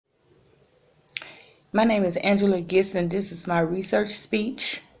My name is Angela Gisson. This is my research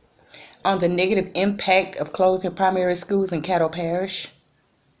speech on the negative impact of closing primary schools in Caddo Parish.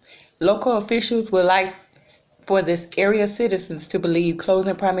 Local officials would like for this area citizens to believe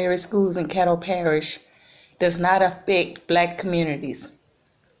closing primary schools in Caddo Parish does not affect black communities,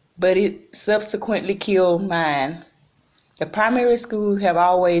 but it subsequently killed mine. The primary schools have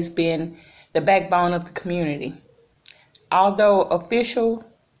always been the backbone of the community. Although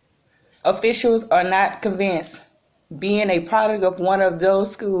officials are not convinced, being a product of one of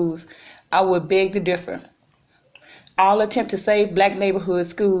those schools, I would beg to differ. All attempts to save black neighborhood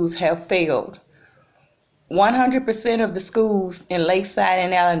schools have failed. 100% of the schools in Lakeside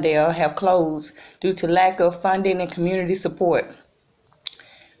and Allendale have closed due to lack of funding and community support.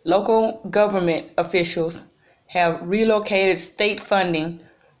 Local government officials have relocated state funding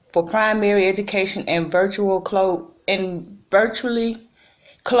for primary education and virtually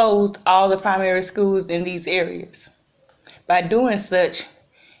closed all the primary schools in these areas. By doing such,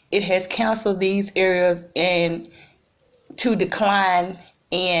 it has counseled these areas and to decline,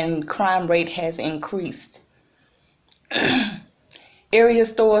 and crime rate has increased. Area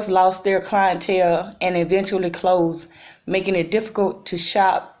stores lost their clientele and eventually closed, making it difficult to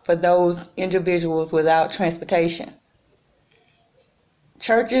shop for those individuals without transportation.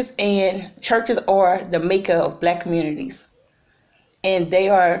 Churches are the maker of black communities, and they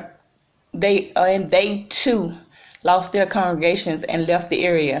too lost their congregations and left the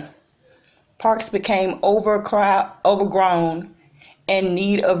area. Parks became overgrown and in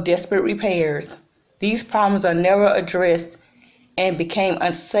need of desperate repairs. These problems are never addressed and became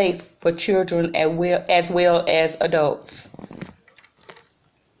unsafe for children as well as adults.